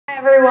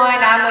Everyone,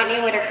 I'm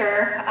Whitney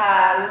Whitaker.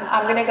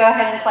 I'm going to go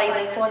ahead and play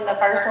this one. The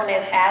first one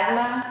is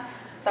asthma.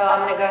 So I'm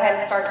going to go ahead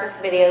and start this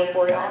video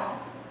for y'all.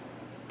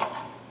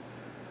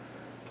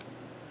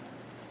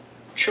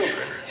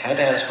 Children had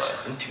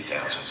asthma in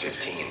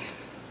 2015.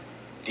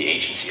 The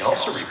agency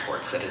also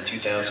reports that in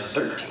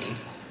 2013,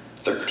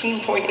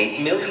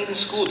 13.8 million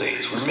school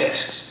days were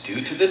missed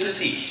due to the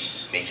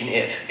disease, making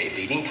it a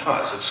leading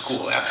cause of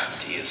school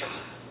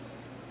absenteeism.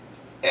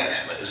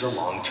 Asthma is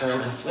a long-term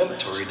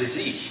inflammatory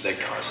disease that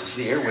causes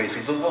the airways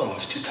of the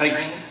lungs to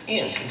tighten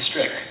and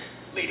constrict,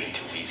 leading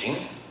to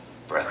wheezing,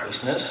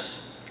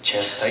 breathlessness,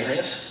 chest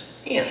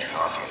tightness, and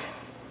coughing.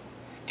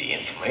 The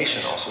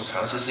inflammation also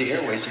causes the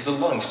airways of the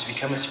lungs to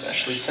become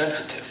especially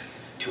sensitive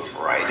to a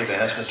variety of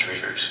asthma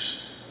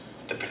triggers.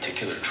 The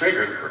particular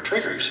trigger or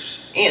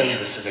triggers and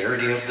the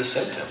severity of the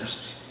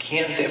symptoms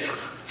can differ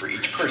for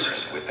each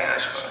person with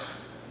asthma.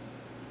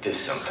 This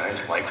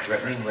sometimes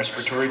life-threatening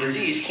respiratory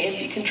disease can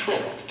be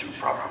controlled through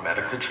proper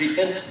medical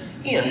treatment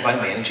and by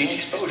managing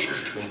exposure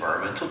to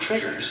environmental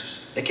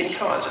triggers that can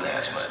cause an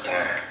asthma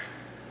attack.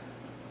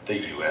 The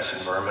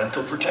U.S.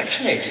 Environmental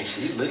Protection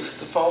Agency lists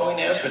the following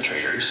asthma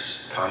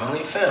triggers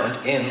commonly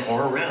found in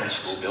or around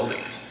school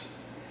buildings.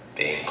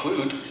 They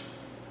include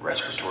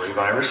respiratory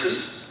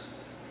viruses,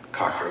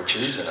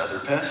 cockroaches and other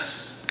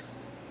pests,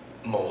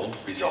 mold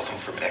resulting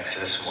from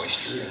excess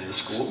moisture in the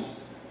school,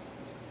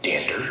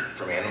 dander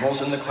from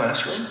animals in the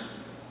classroom,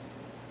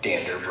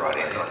 dander brought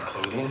in on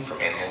clothing from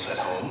animals at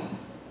home,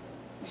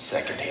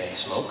 secondhand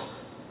smoke,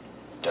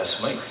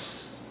 dust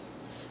mites,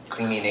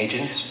 cleaning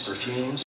agents, perfumes,